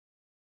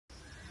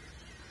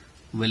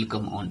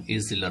Welcome on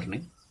Easy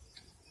Learning.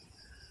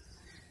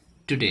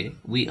 Today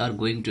we are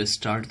going to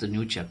start the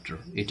new chapter.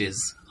 It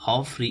is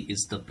How Free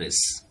is the Press,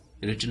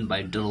 written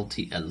by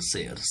Dorothy L.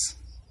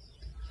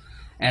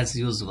 As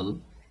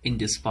usual, in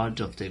this part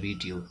of the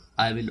video,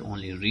 I will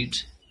only read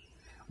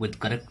with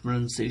correct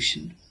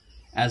pronunciation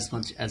as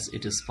much as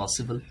it is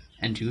possible,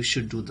 and you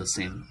should do the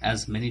same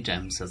as many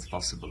times as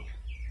possible.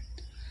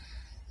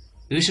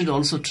 You should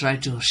also try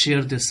to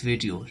share this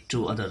video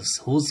to others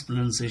whose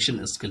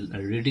pronunciation skill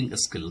and reading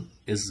skill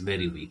is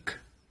very weak,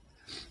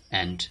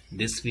 and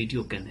this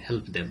video can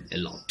help them a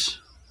lot.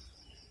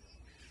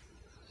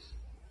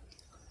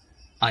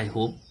 I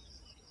hope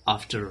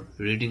after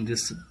reading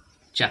this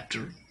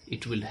chapter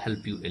it will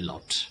help you a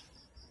lot.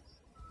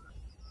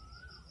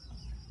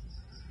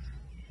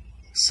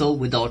 So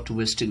without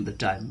wasting the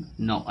time,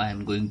 now I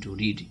am going to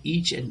read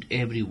each and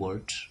every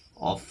word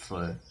of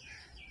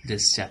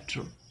this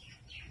chapter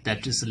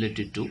that is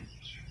related to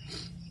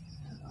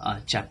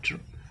chapter,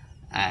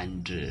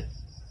 and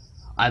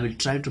I will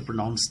try to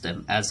pronounce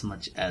them as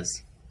much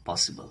as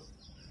possible.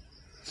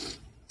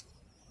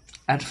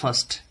 At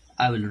first,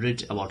 I will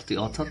read about the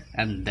author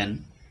and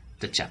then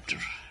the chapter.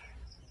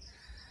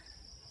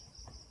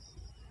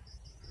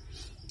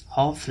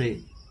 How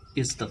Free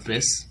is the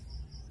Press,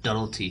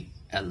 Dorothy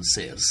L.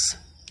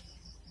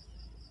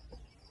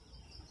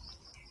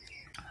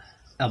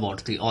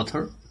 About the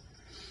author.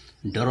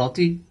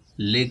 Dorothy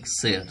L.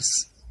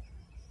 Sayers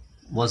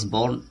was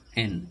born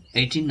in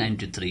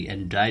 1893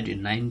 and died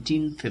in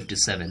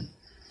 1957.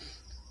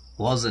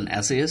 Was an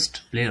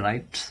essayist,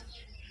 playwright,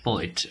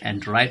 poet,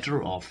 and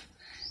writer of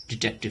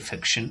detective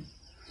fiction.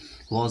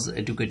 Was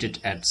educated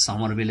at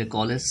Somerville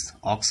College,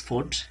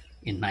 Oxford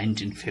in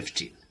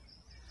 1915.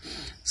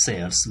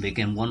 Sayers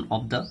became one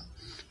of the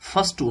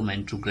first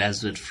women to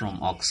graduate from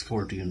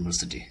Oxford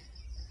University.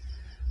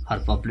 Her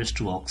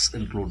published works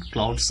include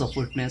Clouds of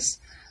Witness,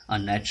 A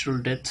Natural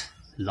Death,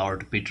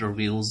 Lord Peter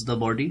Views the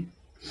Body,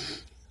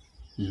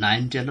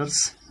 Nine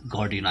Tailors,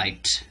 Gaudy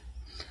Night.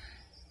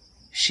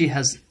 She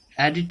has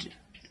added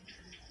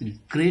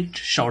great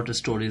short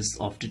stories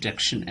of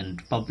detection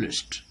and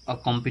published a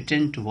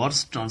competent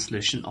verse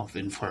translation of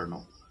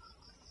Inferno.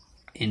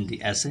 In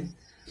the essay,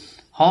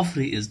 How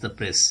Free is the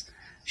Press,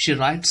 she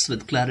writes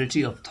with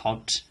clarity of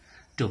thought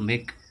to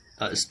make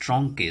a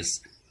strong case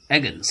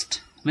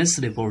against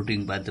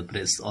misreporting by the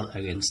press or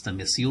against the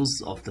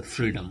misuse of the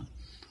freedom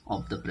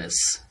of the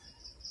press.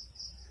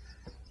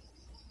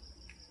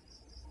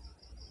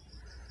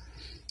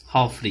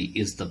 How free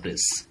is the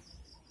press?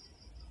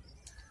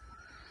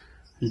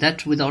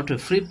 That without a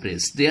free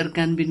press there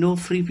can be no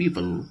free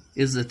people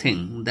is a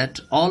thing that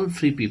all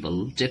free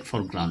people take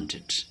for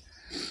granted.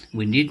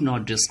 We need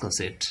not discuss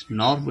it,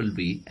 nor will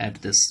we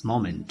at this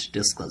moment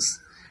discuss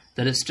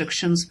the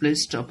restrictions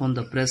placed upon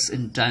the press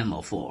in time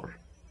of war.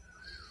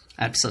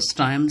 At such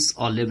times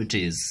all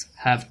liberties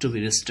have to be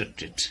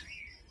restricted.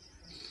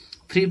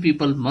 Free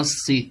people must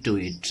see to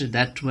it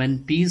that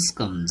when peace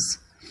comes,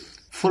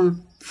 full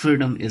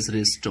freedom is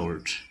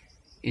restored.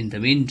 In the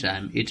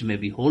meantime, it may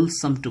be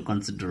wholesome to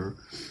consider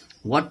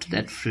what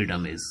that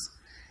freedom is,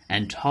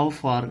 and how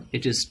far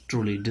it is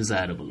truly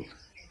desirable.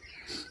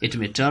 It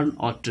may turn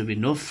out to be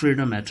no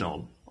freedom at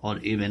all, or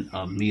even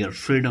a mere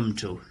freedom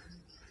to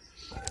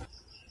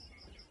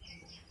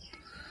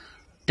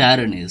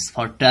tyrannies,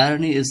 for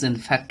tyranny is in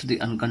fact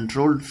the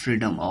uncontrolled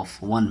freedom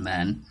of one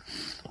man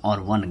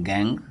or one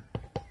gang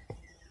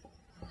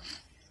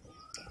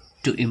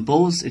to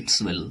impose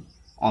its will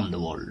on the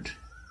world.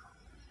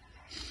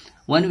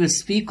 When we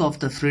speak of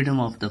the freedom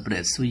of the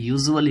press, we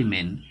usually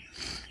mean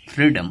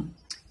freedom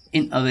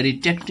in a very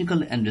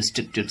technical and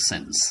restricted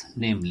sense,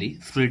 namely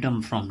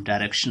freedom from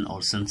direction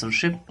or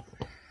censorship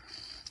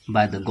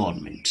by the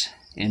government.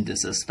 In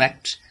this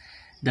aspect,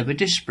 the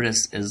British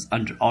press is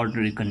under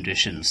ordinary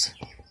conditions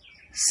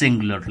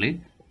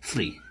singularly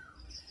free.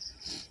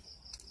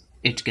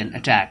 It can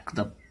attack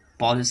the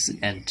policy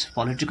and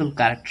political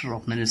character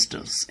of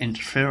ministers,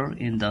 interfere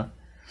in the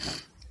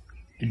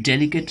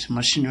delicate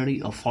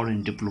machinery of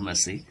foreign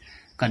diplomacy,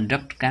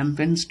 conduct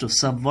campaigns to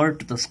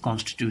subvert the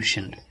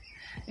constitution,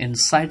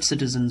 incite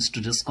citizens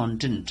to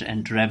discontent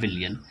and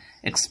rebellion,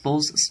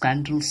 expose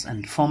scandals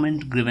and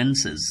foment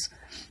grievances,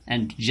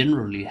 and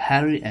generally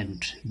harry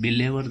and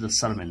belabor the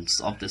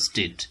servants of the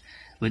state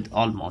with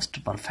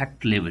almost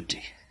perfect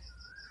levity.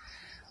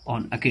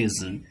 On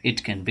occasion,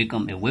 it can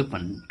become a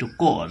weapon to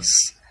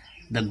coerce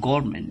the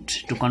government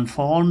to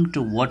conform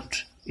to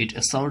what it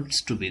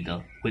asserts to be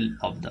the will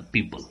of the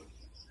people.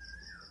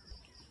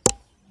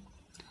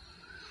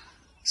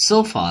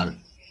 So far,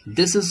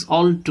 this is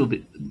all to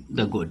be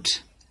the good.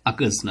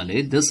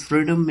 Occasionally, this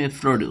freedom may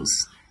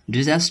produce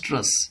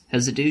disastrous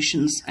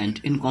hesitations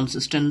and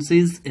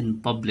inconsistencies in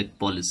public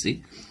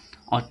policy,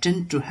 or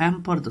tend to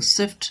hamper the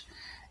swift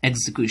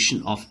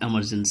execution of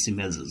emergency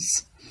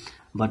measures.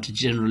 But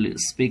generally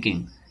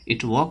speaking,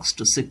 it works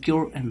to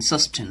secure and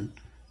sustain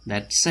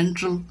that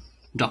central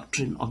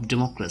doctrine of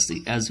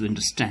democracy as we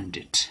understand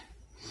it,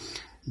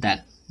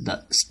 that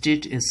the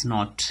state is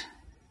not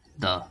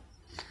the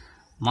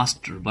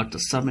master but the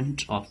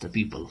servant of the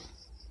people,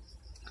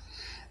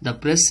 The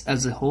press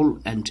as a whole,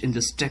 and in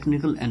this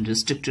technical and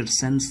restricted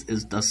sense,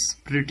 is thus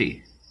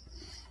pretty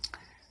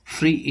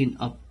free in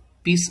a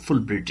peaceful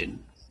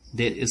Britain.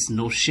 There is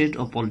no shade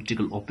of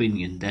political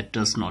opinion that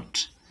does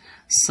not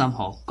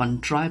somehow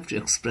contrive to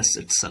express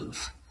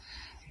itself.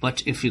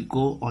 But if you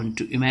go on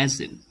to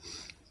imagine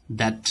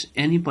that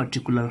any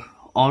particular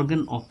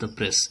organ of the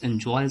press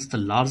enjoys the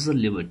larger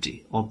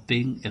liberty of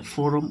being a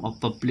forum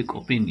of public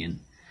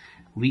opinion,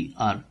 we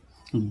are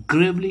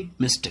gravely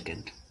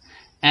mistaken.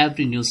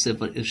 Every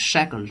newspaper is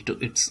shackled to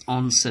its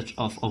own set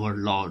of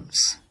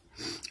overlords,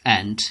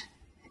 and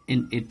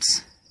in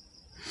its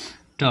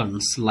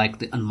turns, like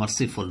the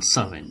unmerciful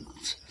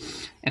servant,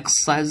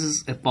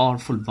 exercises a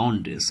powerful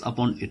boundaries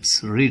upon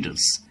its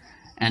readers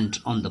and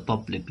on the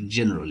public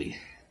generally.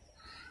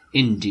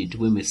 Indeed,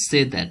 we may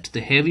say that the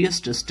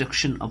heaviest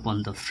restriction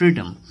upon the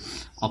freedom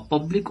of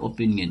public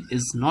opinion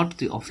is not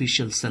the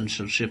official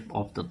censorship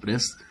of the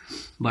press,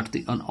 but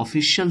the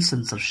unofficial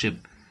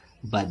censorship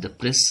by the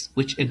press,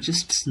 which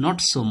exists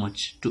not so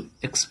much to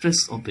express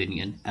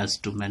opinion as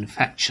to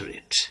manufacture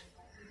it.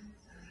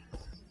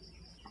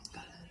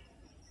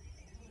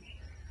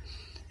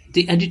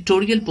 The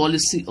editorial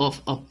policy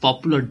of a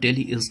popular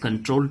daily is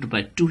controlled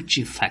by two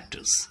chief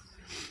factors.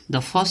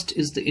 The first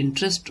is the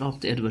interest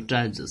of the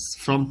advertisers,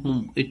 from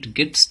whom it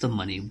gets the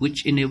money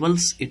which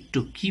enables it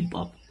to keep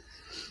up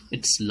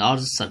its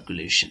large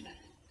circulation.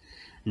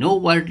 No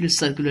widely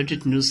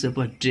circulated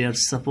newspaper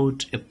dares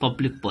support a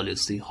public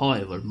policy,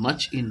 however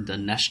much in the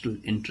national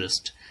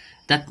interest,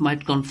 that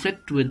might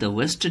conflict with the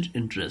vested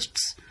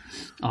interests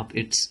of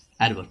its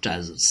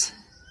advertisers.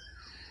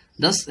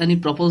 Thus, any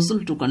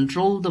proposal to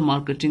control the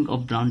marketing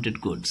of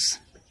branded goods,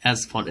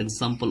 as for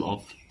example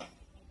of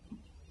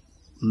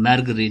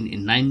margarine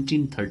in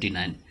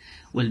 1939,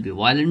 will be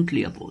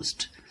violently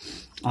opposed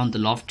on the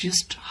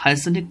loftiest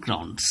hygienic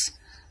grounds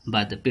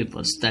by the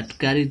papers that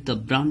carried the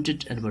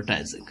branded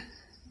advertising.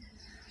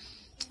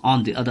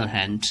 On the other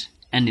hand,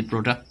 any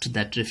product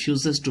that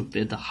refuses to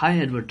pay the high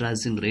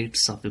advertising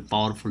rates of a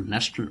powerful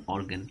national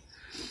organ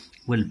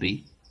will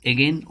be,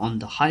 again on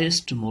the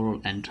highest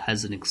moral and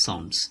hygienic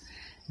sounds,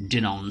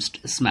 denounced,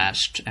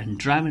 smashed, and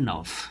driven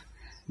off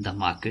the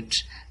market.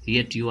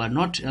 Yet you are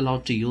not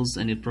allowed to use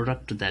any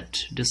product that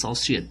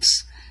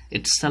dissociates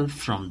itself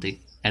from the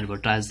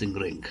advertising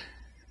ring.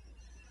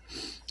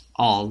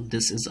 All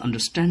this is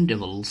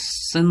understandable,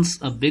 since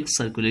a big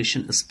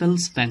circulation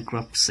spells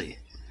bankruptcy.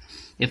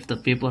 If the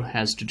paper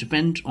has to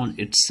depend on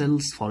its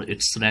sales for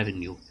its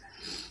revenue,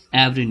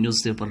 every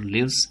newspaper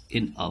lives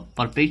in a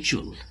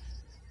perpetual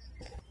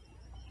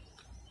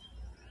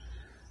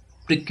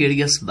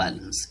precarious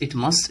balance. It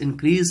must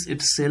increase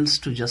its sales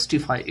to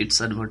justify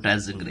its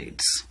advertising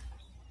rates,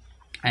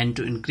 and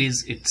to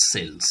increase its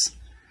sales,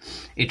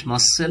 it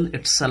must sell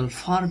itself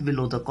far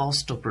below the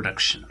cost of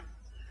production.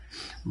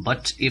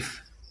 But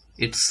if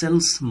it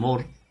sells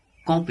more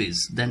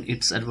copies, then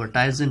its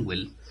advertising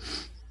will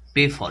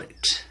pay for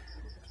it.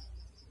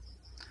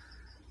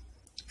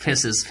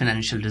 Faces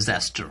financial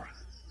disaster.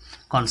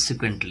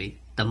 Consequently,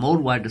 the more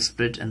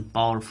widespread and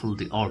powerful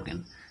the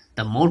organ,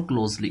 the more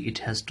closely it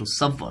has to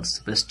subvert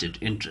vested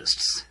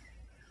interests.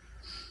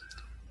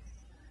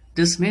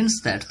 This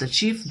means that the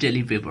chief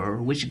daily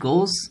paper, which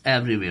goes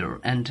everywhere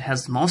and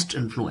has most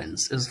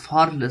influence, is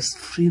far less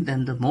free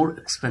than the more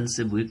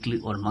expensive weekly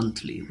or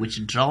monthly,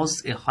 which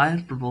draws a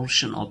higher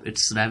proportion of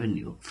its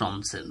revenue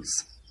from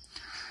sales.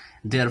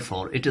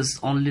 Therefore, it is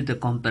only the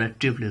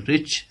comparatively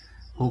rich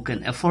who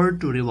can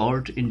afford to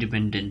reward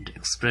independent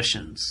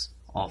expressions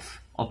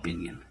of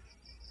opinion.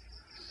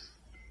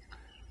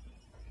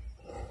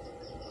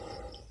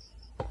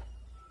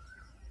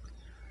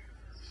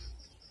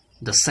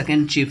 The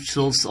second chief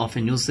source of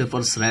a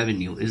newspaper's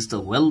revenue is the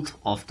wealth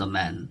of the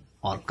man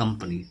or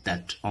company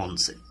that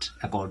owns it.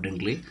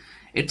 Accordingly,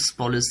 its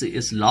policy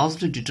is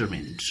largely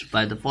determined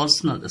by the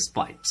personal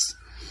spites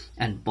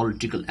and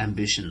political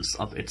ambitions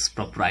of its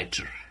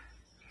proprietor.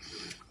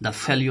 The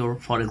failure,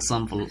 for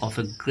example, of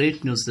a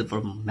great newspaper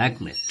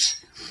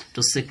magnate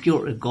to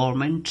secure a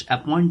government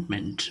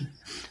appointment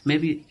may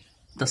be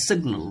the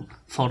signal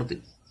for the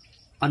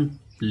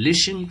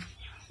unleashing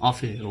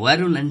of a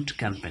virulent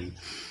campaign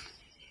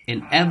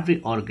in every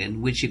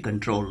organ which he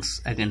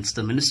controls against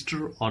the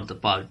minister or the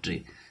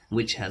party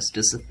which has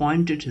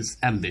disappointed his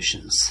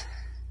ambitions.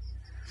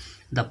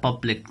 The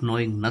public,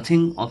 knowing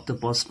nothing of the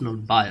personal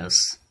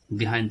bias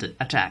behind the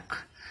attack,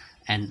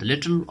 and the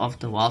little of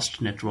the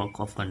vast network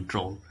of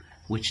control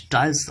which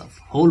ties up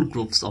whole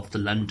groups of the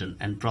London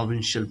and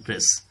provincial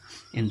press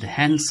in the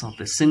hands of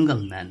a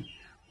single man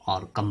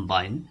or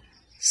combine,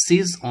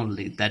 sees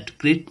only that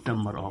great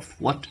number of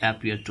what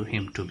appear to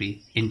him to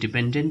be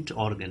independent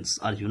organs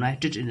are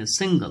united in a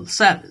single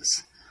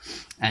savage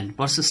and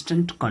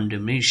persistent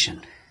condemnation.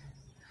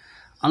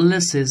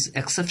 Unless he is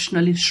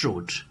exceptionally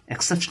shrewd,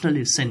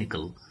 exceptionally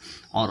cynical,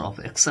 or of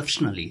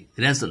exceptionally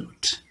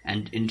resolute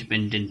and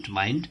independent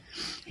mind,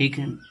 he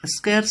can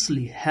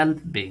scarcely help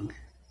being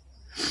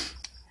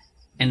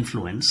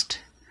influenced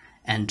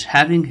and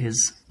having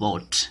his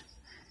vote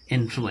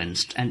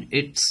influenced, and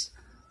its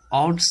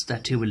odds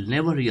that he will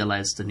never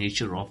realize the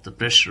nature of the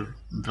pressure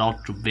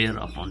brought to bear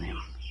upon him.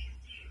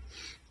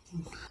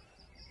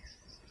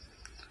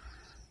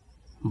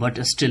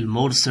 But still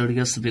more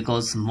serious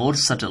because more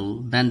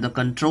subtle than the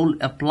control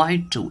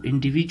applied to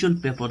individual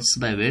papers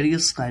by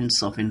various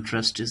kinds of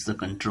interest is the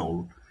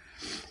control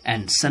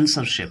and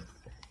censorship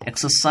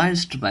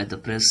exercised by the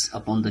press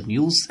upon the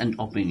news and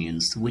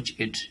opinions which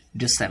it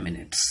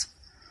disseminates.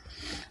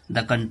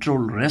 The control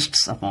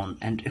rests upon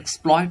and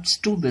exploits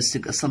two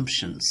basic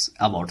assumptions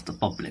about the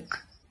public.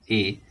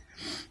 A.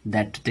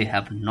 That they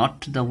have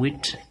not the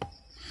wit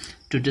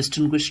to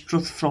distinguish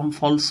truth from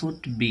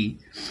falsehood. B.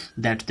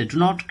 That they do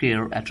not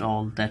care at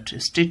all that a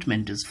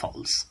statement is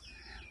false,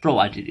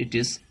 provided it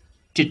is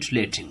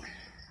titillating.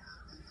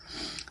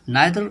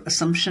 Neither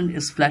assumption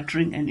is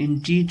flattering, and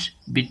indeed,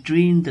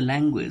 between the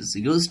language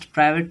used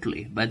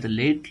privately by the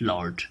late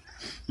Lord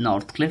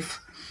Northcliffe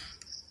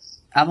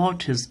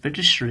about his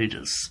British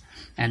readers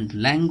and the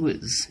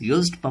language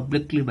used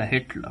publicly by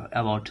Hitler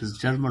about his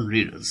German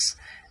readers,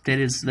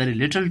 there is very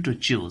little to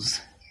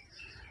choose.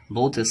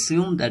 Both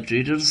assume that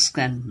readers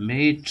can be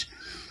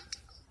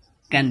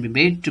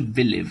made to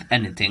believe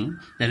anything.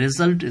 The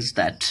result is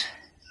that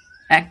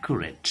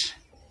accurate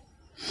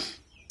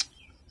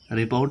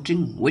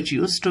reporting, which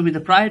used to be the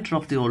pride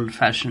of the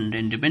old-fashioned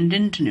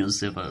independent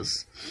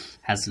newspapers,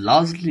 has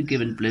largely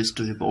given place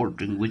to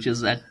reporting which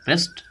is at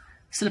best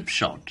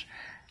slipshod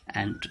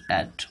and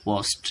at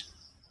worst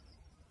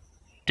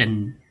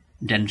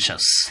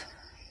tendentious.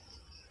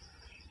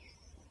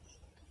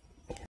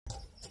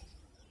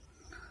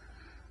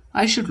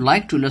 I should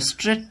like to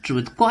illustrate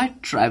with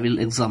quite trivial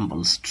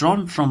examples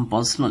drawn from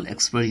personal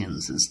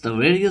experiences the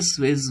various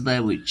ways by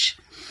which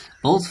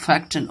both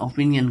fact and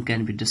opinion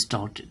can be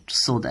distorted,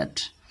 so that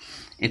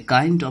a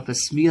kind of a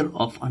smear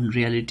of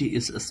unreality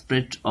is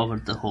spread over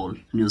the whole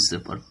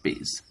newspaper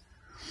page,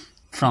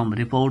 from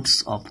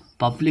reports of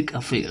public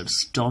affairs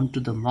down to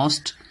the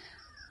most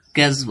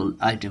casual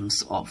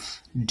items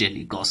of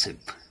daily gossip.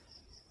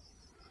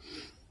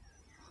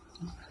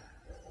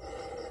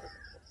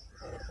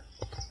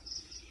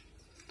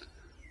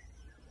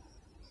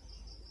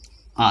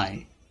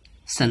 I.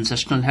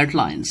 Sensational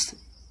headlines.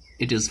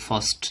 It is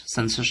first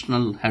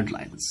sensational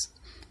headlines,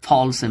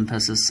 false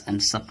emphasis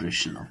and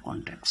suppression of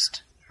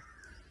context.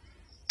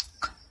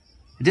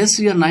 This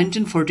year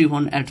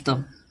 1941 at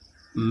the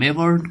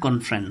Melbourne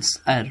Conference,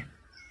 I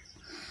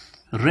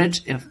read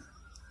a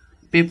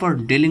paper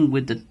dealing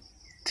with the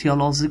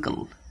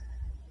theological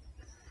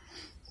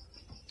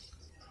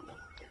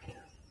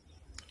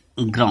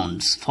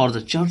grounds for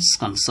the church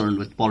concerned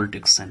with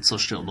politics and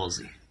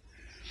sociology,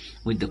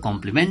 with the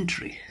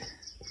complementary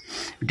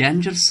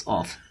dangers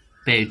of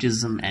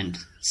pietism and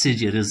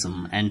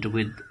Caesarism, and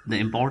with the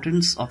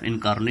importance of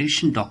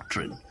incarnation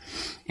doctrine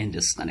in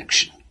this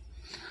connection.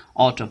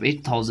 Out of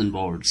 8,000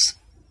 words,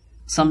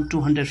 some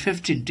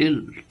 250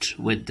 dealt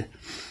with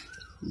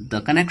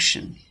the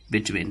connection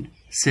between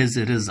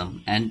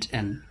Caesarism and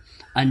an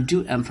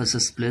undue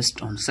emphasis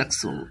placed on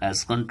sexual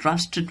as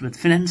contrasted with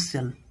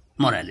financial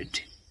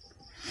morality.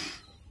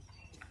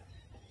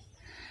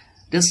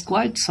 This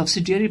quite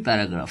subsidiary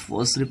paragraph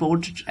was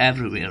reported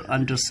everywhere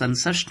under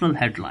sensational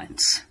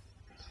headlines,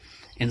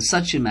 in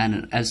such a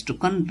manner as to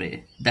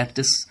convey that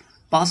this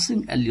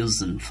passing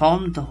allusion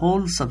formed the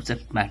whole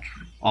subject matter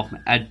of my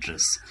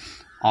address.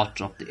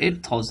 Out of the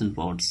 8,000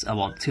 words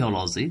about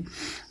theology,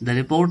 the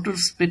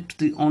reporters picked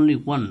the only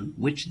one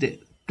which they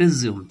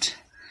presumed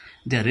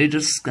their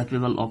readers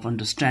capable of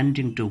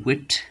understanding, to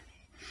wit,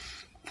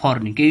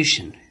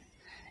 fornication.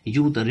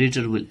 You, the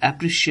reader, will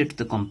appreciate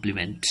the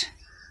compliment.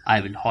 I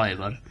will,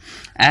 however,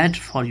 add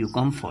for your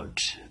comfort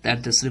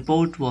that this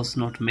report was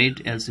not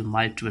made, as you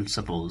might well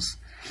suppose,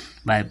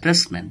 by a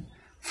pressman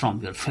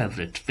from your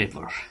favourite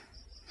paper,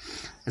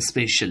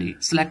 especially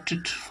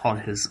selected for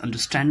his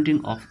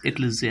understanding of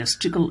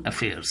ecclesiastical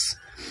affairs.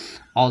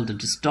 All the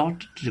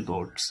distorted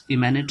reports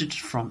emanated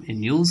from a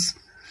news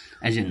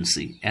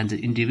agency, and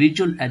the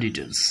individual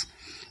editors,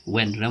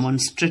 when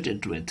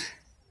remonstrated with,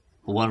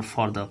 were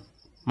for the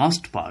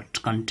most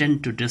part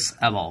content to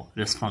disavow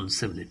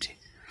responsibility.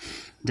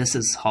 This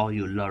is how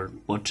you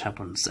learn what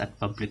happens at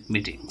public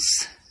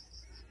meetings.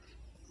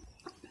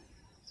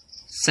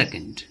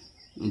 Second,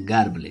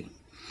 garbling.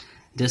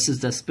 This is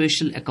the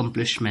special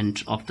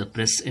accomplishment of the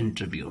press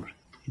interviewer.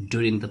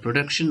 During the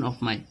production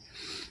of my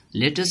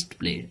latest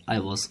play, I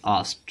was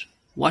asked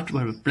what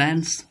were my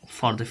plans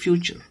for the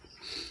future.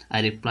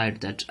 I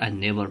replied that I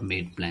never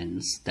made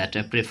plans, that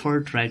I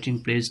preferred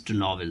writing plays to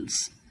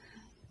novels,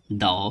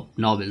 though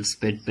novels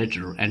paid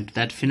better, and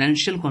that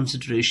financial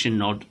consideration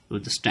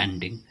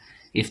notwithstanding,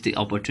 if the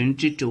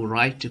opportunity to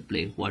write a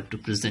play were to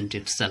present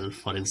itself,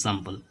 for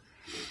example,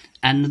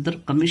 another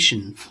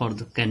commission for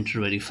the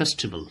Canterbury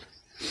Festival,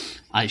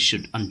 I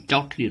should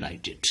undoubtedly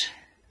write it.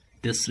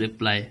 This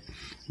reply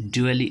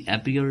duly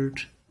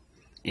appeared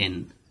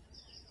in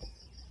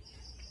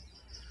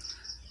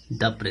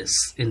the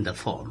press in the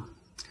form: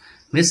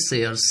 Miss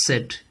Sayers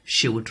said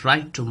she would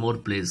write to more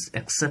plays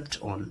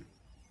except on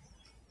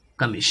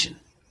commission.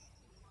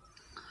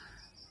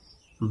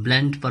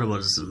 blend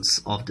perversions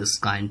of this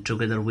kind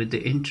together with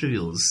the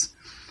interviewer's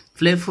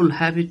playful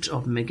habit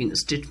of making a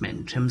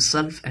statement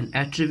himself and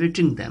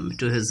attributing them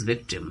to his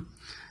victim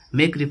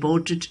make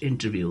reported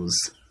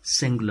interviews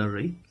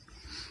singularly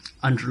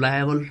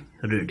unreliable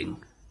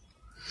reading.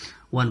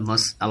 One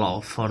must allow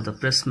for the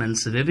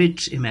pressman's vivid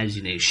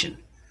imagination.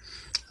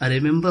 I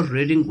remember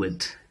reading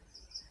with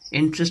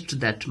interest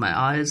that my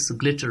eyes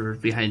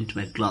glittered behind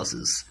my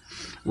glasses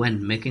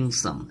when making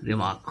some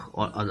remark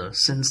or other,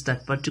 since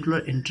that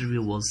particular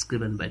interview was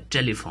given by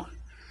telephone.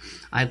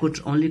 I could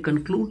only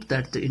conclude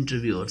that the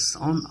interviewer's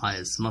own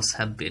eyes must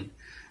have been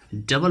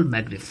double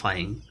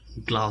magnifying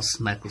glass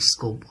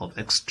microscope of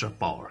extra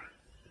power.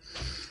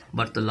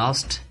 But the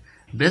last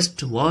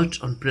best word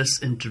on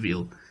press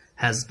interview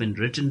has been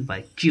written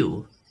by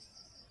Q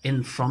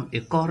in From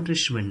a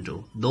Cornish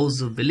Window. Those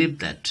who believe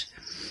that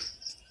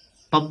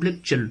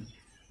public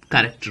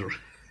character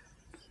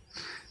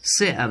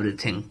say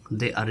everything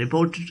they are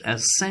reported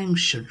as saying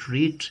should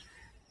read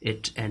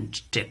it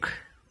and take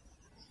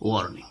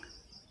warning.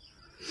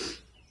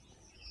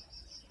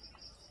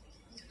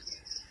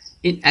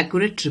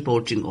 Inaccurate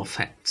reporting of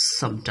facts.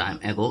 Some time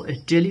ago, a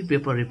daily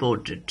paper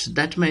reported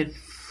that my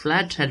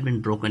flat had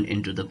been broken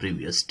into the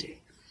previous day.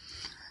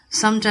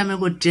 Some time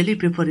ago, daily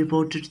paper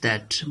reported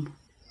that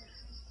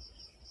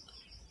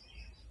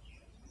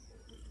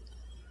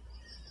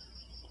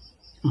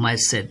my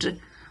said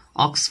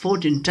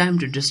Oxford in time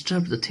to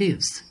disturb the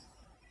thieves.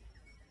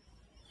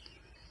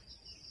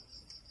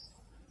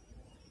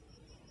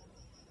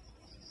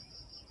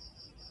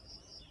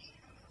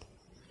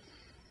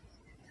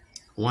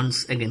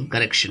 Once again,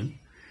 correction.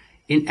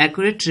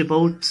 Inaccurate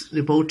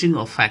reporting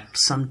of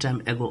facts. Some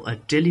time ago, a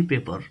daily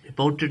paper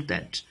reported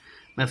that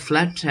my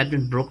flat had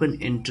been broken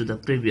into the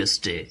previous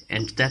day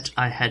and that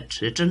I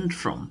had returned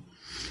from,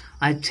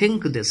 I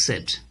think they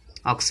said,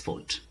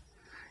 Oxford,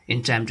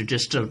 in time to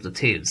disturb the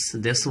thieves.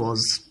 This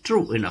was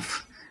true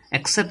enough,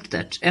 except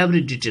that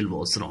every detail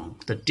was wrong.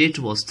 The date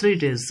was 3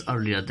 days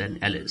earlier than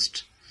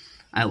alleged.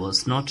 I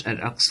was not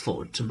at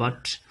Oxford,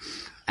 but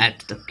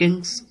at the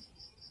King's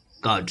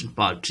garden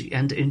party,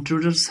 and the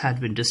intruders had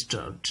been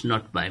disturbed,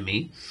 not by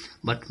me,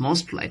 but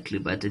most likely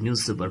by the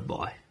newspaper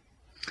boy.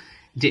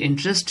 The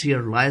interest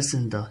here lies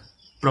in the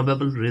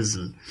probable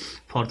reason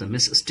for the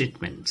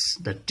misstatements.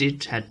 The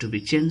date had to be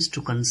changed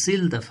to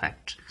conceal the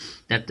fact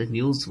that the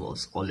news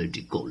was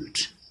already cold,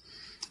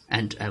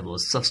 and I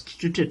was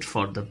substituted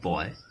for the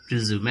boy,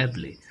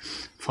 presumably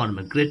for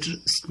my greater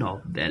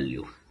snob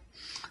value.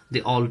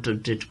 The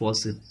altered date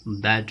was a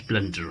bad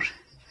blunder.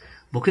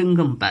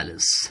 Buckingham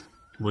Palace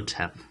would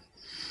have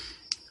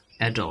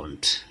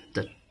adorned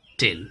the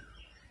tale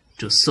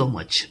to so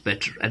much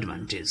better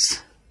advantage.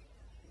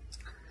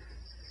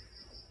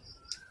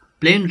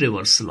 Plain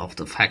reversal of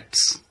the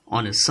facts.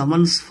 On a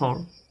summons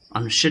for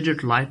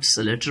unshaded lights,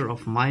 a letter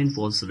of mine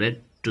was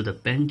read to the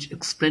bench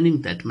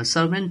explaining that my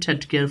servant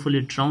had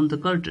carefully drawn the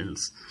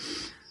curtains,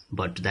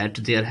 but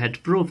that there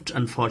had proved,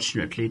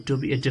 unfortunately, to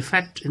be a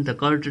defect in the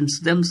curtains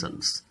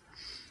themselves.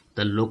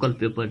 The local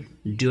paper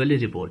duly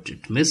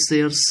reported. Miss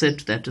Sayers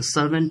said that a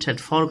servant had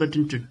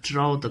forgotten to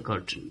draw the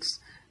curtains.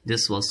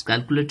 This was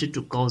calculated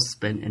to cause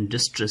pain and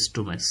distress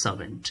to my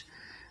servant.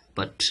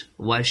 But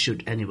why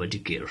should anybody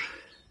care?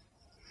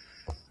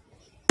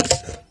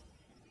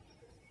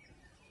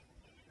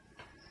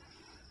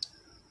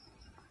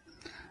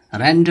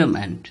 Random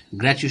and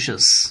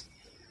gratuitous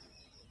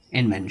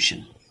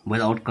invention.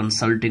 Without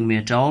consulting me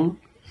at all,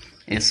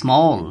 a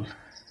small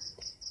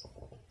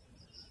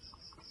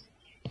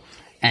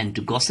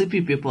and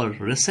gossipy paper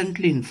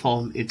recently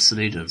informed its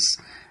readers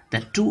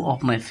that 2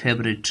 of my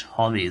favorite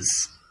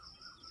hobbies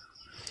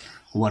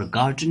were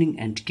gardening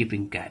and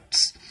keeping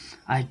cats.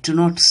 I do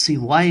not see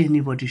why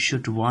anybody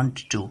should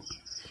want to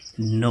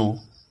know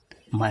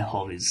my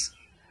hobbies,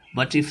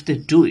 but if they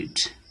do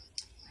it,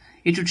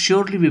 it would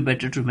surely be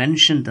better to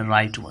mention the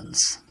right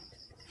ones.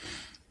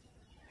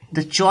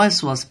 The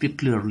choice was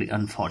peculiarly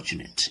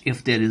unfortunate.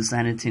 If there is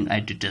anything I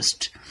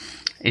detest,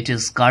 it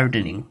is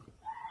gardening.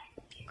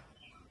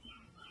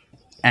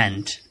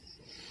 And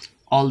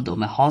although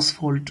my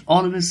household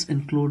always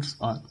includes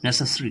a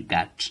necessary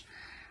cat,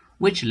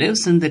 which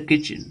lives in the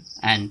kitchen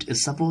and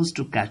is supposed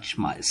to catch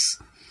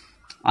mice,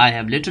 I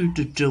have little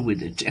to do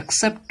with it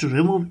except to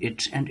remove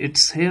it and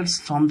its hairs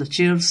from the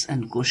chairs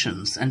and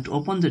cushions and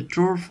open the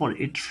drawer for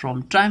it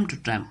from time to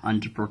time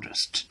under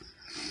protest.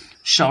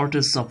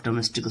 Shortage of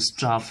domestic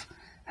staff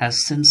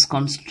has since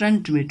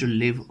constrained me to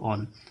live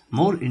on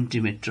more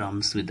intimate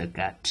terms with the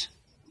cat.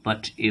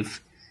 But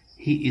if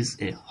he is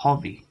a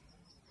hobby,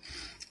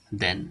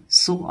 then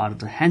so are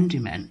the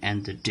handyman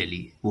and the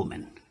deli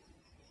woman.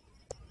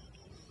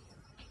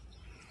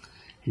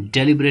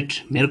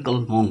 Deliberate miracle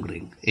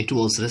mongering. It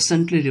was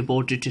recently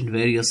reported in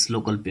various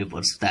local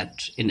papers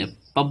that in a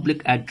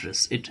public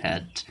address it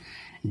had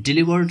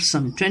delivered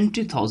some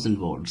 20,000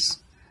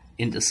 words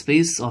in the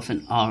space of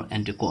an hour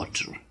and a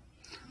quarter.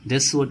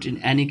 This would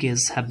in any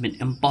case have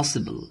been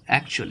impossible.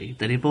 Actually,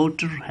 the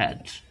reporter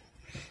had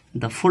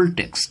the full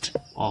text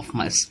of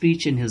my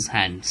speech in his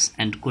hands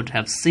and could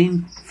have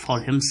seen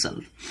for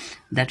himself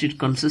that it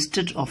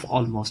consisted of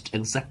almost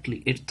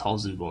exactly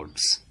 8,000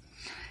 words.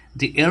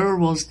 The error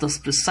was thus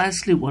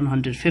precisely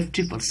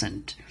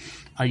 150%,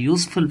 a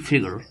useful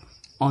figure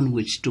on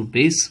which to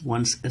base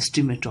one's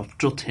estimate of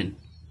truth in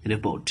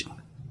reporting.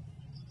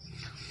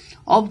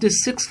 Of the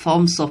 6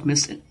 forms of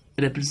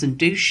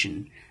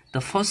misrepresentation,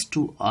 the first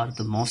 2 are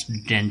the most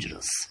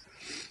dangerous.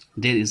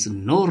 There is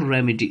no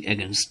remedy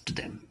against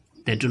them.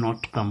 They do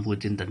not come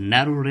within the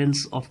narrow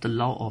range of the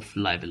law of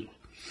libel.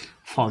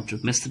 For to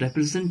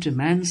misrepresent a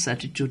man's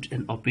attitude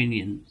and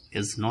opinion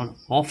is not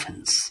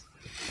offense.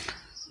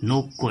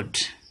 Nor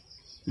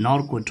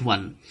could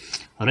one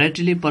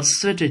readily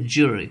persuade a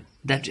jury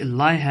that a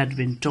lie had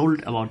been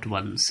told about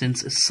one,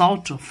 since a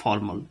sort of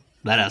formal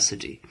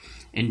veracity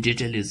in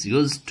detail is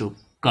used to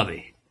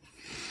convey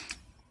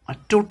a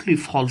totally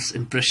false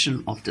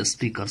impression of the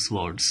speaker's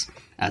words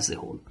as a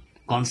whole.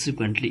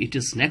 Consequently, it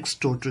is next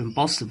door to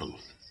impossible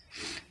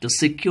to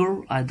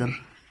secure either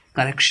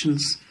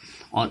corrections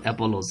or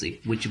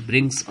apology, which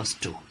brings us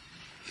to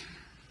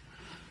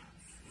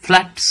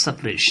flat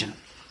separation.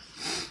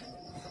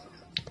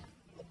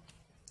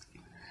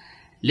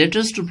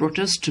 Letters to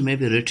protest may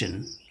be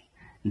written.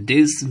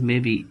 These may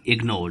be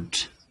ignored,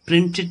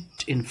 printed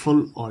in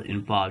full or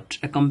in part,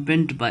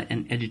 accompanied by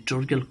an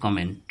editorial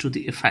comment to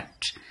the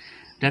effect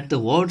that the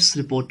words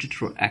reported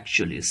were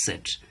actually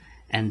said,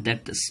 and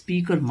that the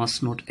speaker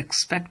must not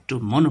expect to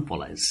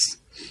monopolize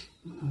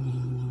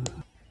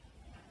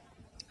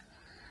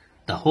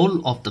the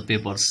whole of the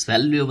paper's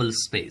valuable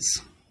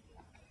space.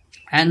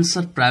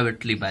 Answered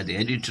privately by the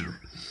editor,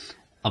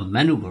 a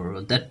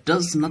maneuver that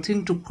does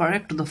nothing to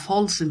correct the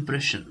false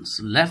impressions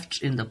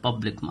left in the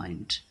public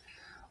mind.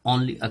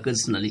 Only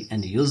occasionally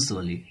and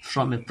usually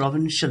from a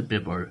provincial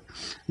paper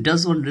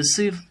does one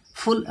receive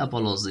full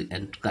apology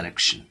and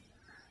correction.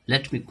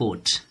 Let me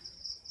quote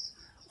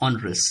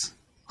Honoris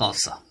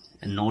Causa,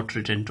 a note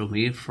written to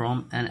me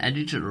from an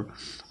editor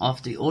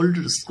of the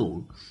older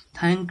school.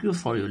 Thank you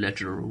for your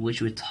letter,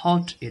 which we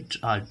thought it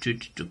our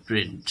duty to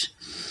print.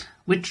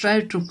 We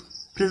tried to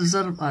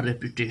preserve our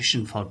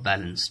reputation for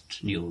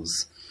balanced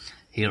news.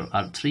 Here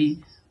are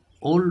 3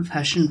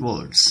 old-fashioned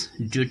words: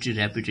 duty,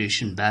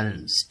 reputation,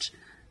 balanced.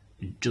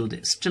 Do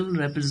they still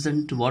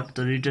represent what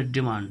the reader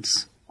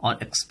demands or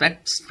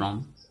expects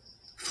from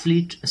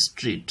Fleet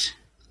Street?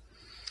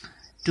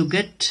 To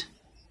get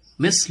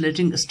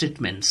misleading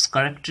statements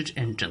corrected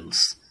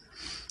entails,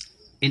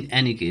 in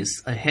any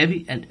case, a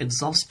heavy and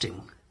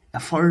exhausting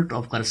effort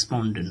of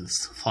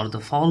correspondence, for the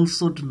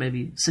falsehood may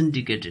be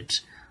syndicated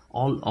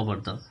all over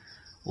the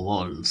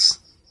worlds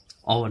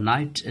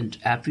overnight and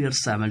appear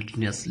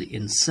simultaneously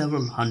in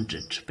several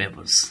hundred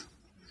papers.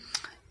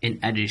 In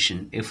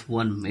addition, if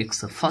one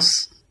makes a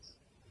fuss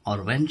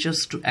or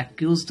ventures to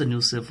accuse the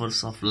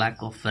newspapers of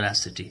lack of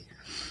veracity,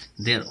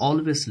 there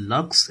always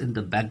lurks in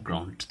the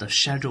background the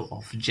shadow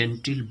of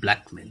genteel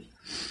blackmail.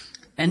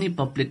 Any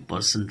public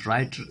person,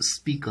 writer,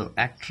 speaker,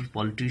 actor,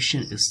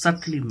 politician is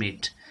subtly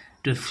made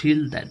to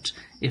feel that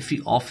if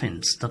he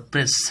offends the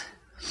press,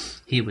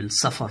 he will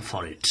suffer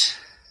for it.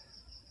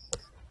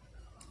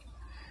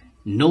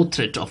 No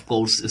threat, of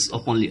course, is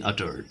openly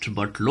uttered,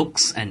 but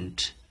looks and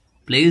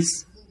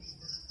plays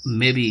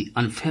may be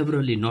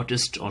unfavorably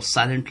noticed or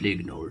silently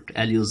ignored.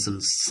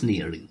 Allusions,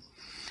 sneering,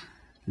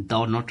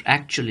 though not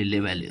actually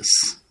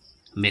libelous,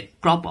 may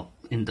crop up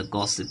in the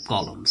gossip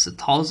columns.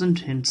 1,000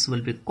 hints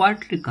will be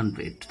quietly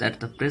conveyed that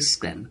the press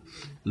can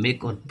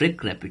make or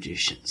break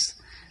reputations.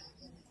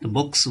 The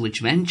books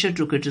which venture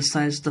to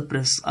criticize the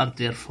press are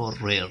therefore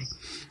rare,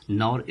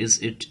 nor is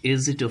it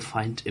easy to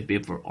find a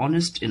paper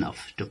honest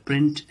enough to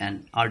print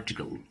an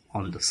article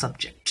on the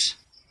subject.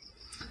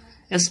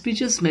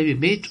 Speeches may be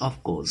made,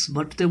 of course,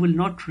 but they will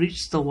not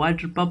reach the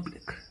wider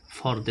public,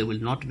 for they will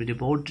not be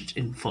reported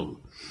in full.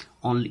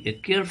 Only a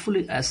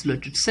carefully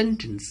isolated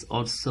sentence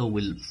or so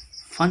will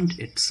find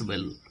its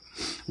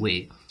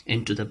way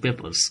into the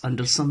papers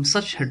under some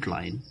such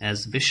headline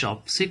as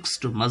 "Bishop seeks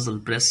to muzzle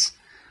press"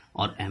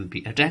 or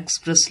 "MP attacks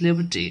press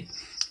liberty."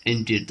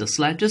 Indeed, the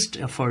slightest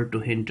effort to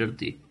hinder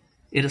the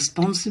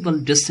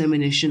irresponsible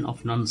dissemination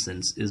of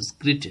nonsense is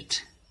greeted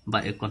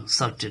by a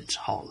concerted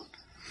howl.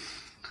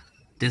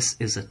 This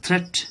is a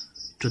threat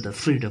to the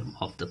freedom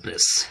of the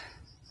press.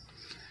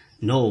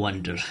 No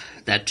wonder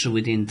that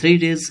within 3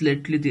 days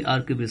lately the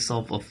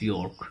Archbishop of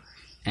York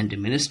and a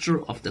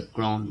minister of the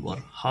Crown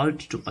were heard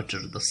to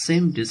utter the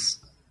same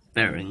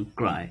despairing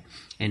cry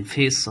in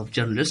face of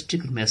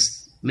journalistic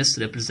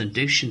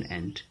misrepresentation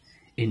and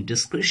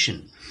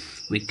indiscretion.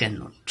 We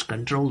cannot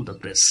control the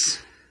press.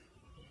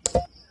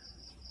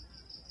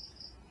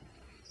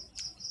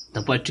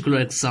 The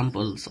particular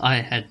examples I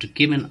had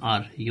given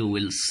are, you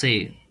will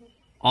say,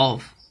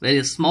 of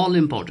very small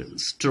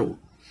importance. True,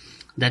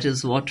 that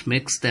is what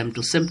makes them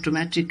too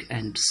symptomatic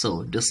and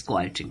so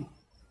disquieting.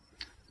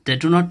 They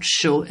do not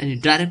show any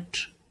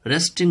direct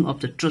wresting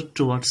of the truth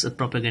towards a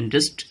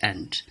propagandist,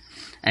 and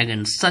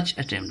against such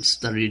attempts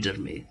the reader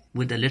may,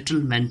 with a little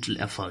mental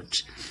effort,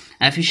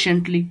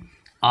 efficiently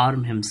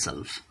arm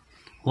himself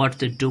What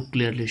they do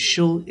clearly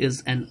show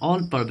is an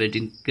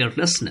all-pervading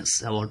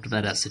carelessness about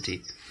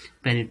veracity,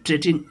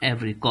 penetrating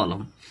every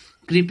column,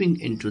 creeping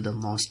into the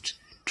most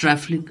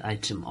trifling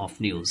item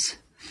of news,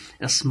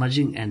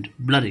 smudging and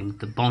blurring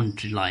the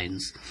boundary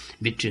lines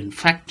between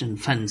fact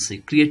and fancy,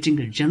 creating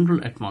a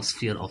general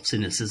atmosphere of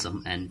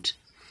cynicism and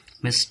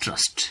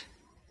mistrust.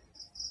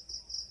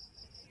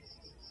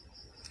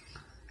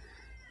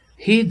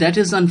 He that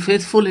is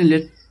unfaithful in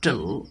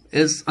little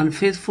is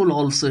unfaithful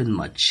also in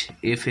much.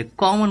 If a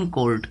common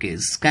court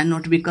case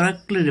cannot be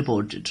correctly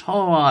reported, how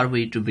are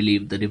we to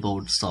believe the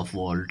reports of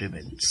world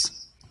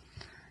events?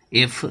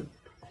 If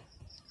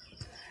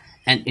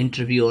an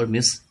interviewer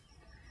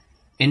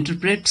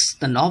misinterprets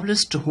the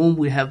novelist whom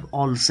we have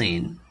all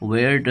seen,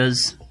 where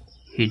does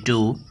he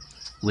do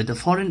with a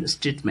foreign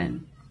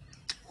statesman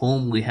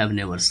whom we have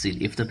never seen?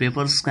 If the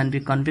papers can be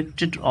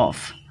convicted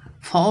of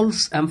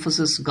false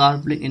emphasis,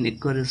 garbling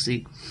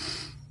inaccuracy,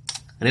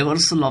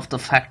 reversal of the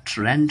fact,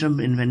 random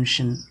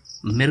invention,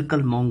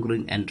 miracle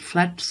mongering, and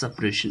flat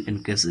suppression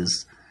in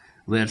cases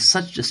where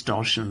such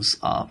distortions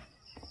are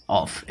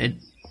of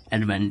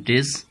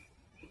advantage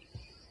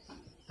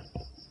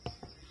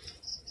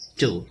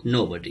to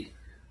nobody,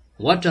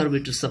 what are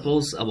we to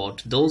suppose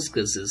about those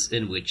cases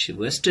in which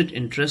vested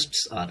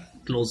interests are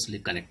closely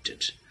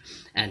connected?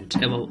 And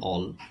above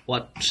all,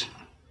 what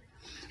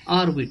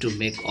are we to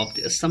make of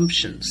the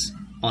assumptions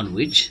on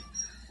which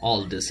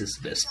all this is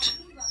based?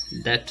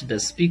 That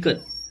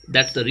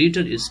the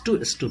reader is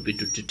too stupid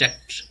to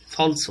detect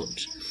falsehood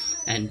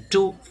and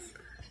too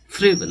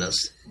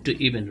frivolous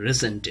to even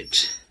resent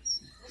it.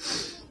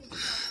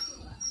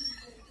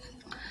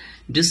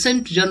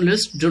 Decent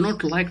journalists do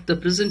not like the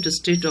present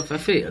state of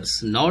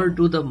affairs, nor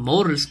do the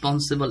more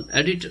responsible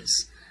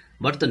editors.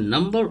 But the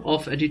number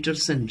of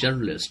editors and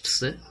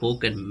journalists who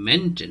can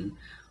maintain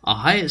a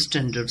high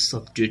standards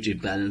of duty,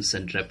 balance,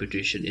 and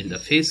reputation in the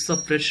face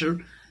of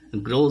pressure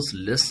grows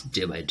less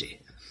day by day.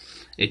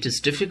 It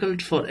is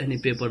difficult for any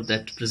paper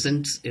that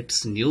presents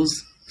its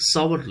news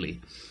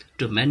sourly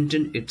to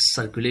maintain its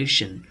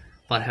circulation.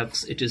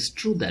 Perhaps it is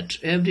true that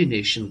every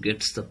nation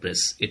gets the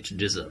press it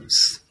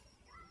deserves.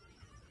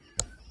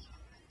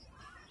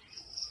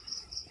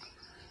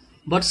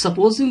 But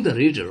supposing the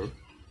reader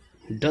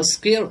does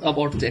care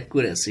about the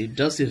accuracy,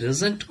 does he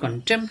resent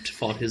contempt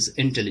for his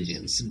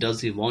intelligence?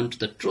 Does he want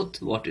the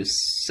truth, what is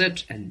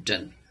said and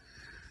done?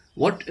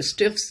 What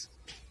steps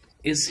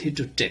is he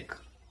to take?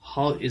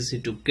 How is he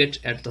to get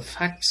at the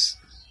facts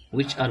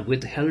which are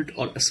withheld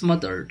or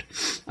smothered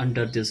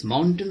under these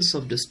mountains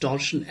of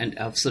distortion and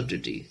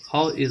absurdity?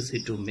 How is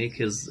he to make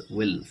his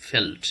will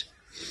felt?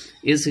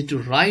 Is he to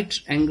write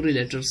angry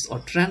letters or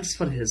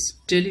transfer his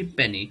daily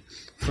penny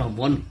from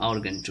one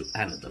organ to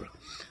another?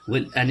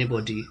 Will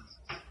anybody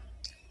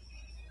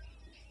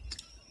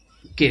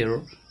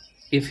care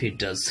if he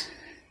does?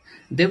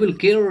 They will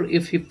care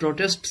if he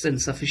protests in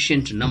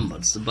sufficient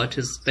numbers, but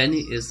his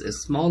penny is a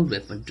small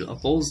weapon to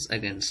oppose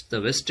against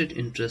the vested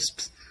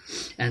interests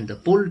and the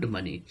pooled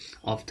money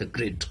of the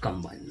great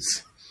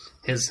combines.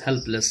 His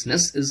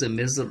helplessness is a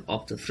measure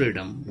of the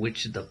freedom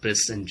which the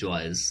press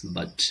enjoys,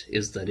 but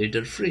is the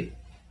reader free?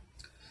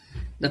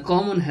 The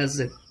common has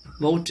a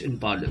vote in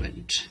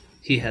Parliament.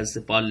 He has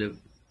a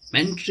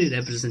parliamentary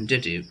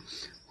representative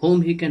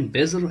whom he can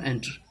badger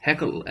and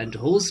heckle, and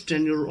whose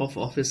tenure of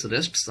office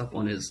rests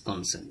upon his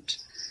consent.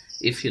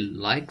 If he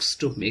likes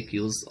to make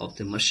use of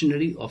the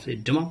machinery of a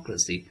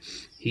democracy,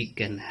 he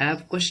can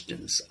have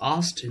questions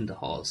asked in the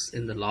House.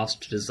 In the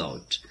last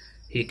resort,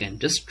 he can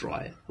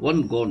destroy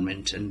one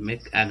government and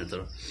make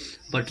another,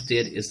 but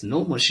there is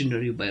no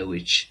machinery by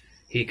which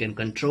he can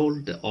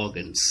control the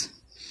organs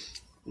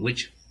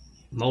which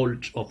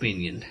mold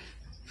opinion.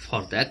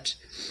 For that,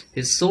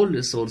 his sole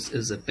resource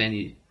is a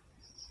penny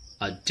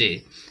a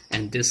day,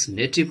 and this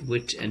native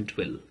wit and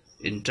will.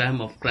 In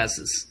time of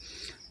crisis,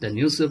 the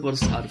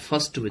newspapers are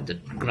first with the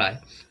cry,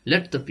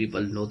 "Let the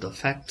people know the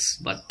facts,"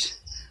 but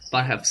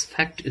perhaps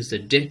fact is a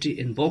deity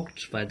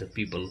invoked by the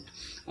people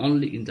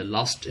only in the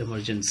last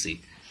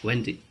emergency,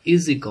 when the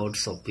easy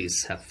gods of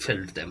peace have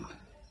failed them.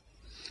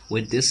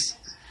 With this,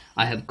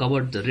 I have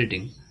covered the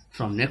reading.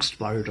 From next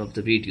part of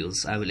the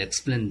videos, I will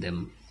explain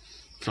them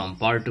from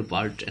part to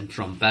part and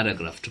from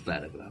paragraph to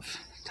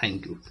paragraph.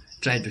 Thank you.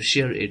 Try to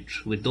share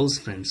it with those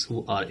friends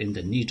who are in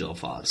the need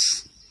of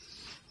ours.